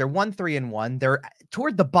standings. They're 1-3-1. They're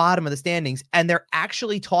toward the bottom of the standings, and they're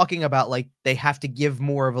actually talking about like they have to give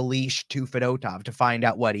more of a leash to Fedotov to find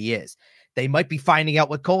out what he is. They might be finding out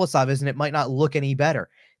what Kolosov is, and it might not look any better.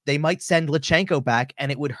 They might send Lachenko back, and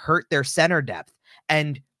it would hurt their center depth.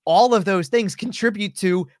 And all of those things contribute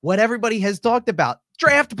to what everybody has talked about: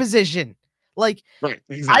 draft position. Like, right,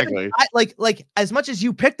 exactly. Like as much as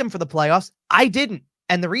you picked them for the playoffs, I didn't.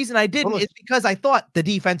 And the reason I didn't is because I thought the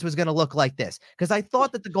defense was going to look like this, because I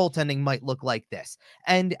thought that the goaltending might look like this.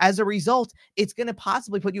 And as a result, it's going to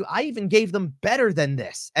possibly put you, I even gave them better than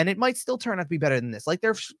this, and it might still turn out to be better than this. Like,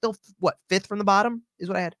 they're still, 5th from the bottom is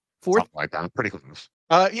what I had? 4th? Something like that. Pretty close.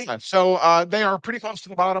 So they are pretty close to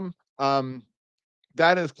the bottom.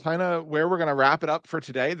 That is kind of where we're going to wrap it up for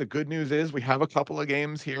today. The good news is we have a couple of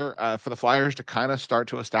games here for the Flyers to kind of start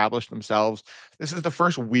to establish themselves. This is the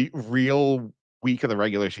first real week of the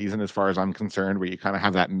regular season, as far as I'm concerned, where you kind of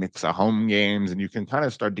have that mix of home games and you can kind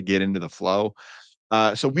of start to get into the flow.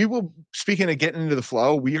 So we will, speaking of getting into the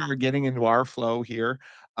flow, we are getting into our flow here.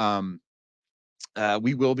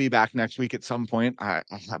 We will be back next week at some point. I'm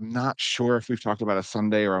not sure if we've talked about a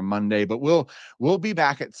Sunday or a Monday, but we'll be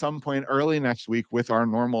back at some point early next week with our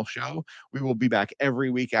normal show. We will be back every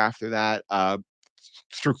week after that,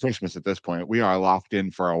 through Christmas. At this point, we are locked in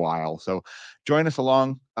for a while. So join us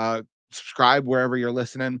along. Subscribe wherever you're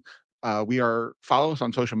listening. Follow us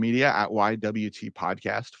on social media at YWT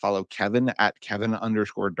Podcast. Follow Kevin at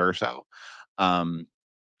Kevin_Durso.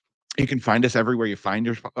 You can find us everywhere you find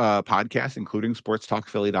your podcast, including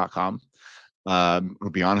sportstalkphilly.com. I'll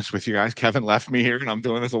be honest with you guys, Kevin left me here and I'm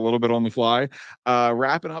doing this a little bit on the fly.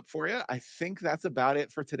 Wrapping up for you. I think that's about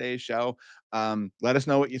it for today's show. Let us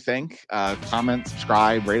know what you think. Comment,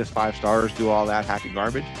 subscribe, rate us 5 stars, do all that happy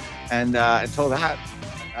garbage. And until that,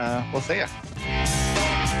 we'll see ya.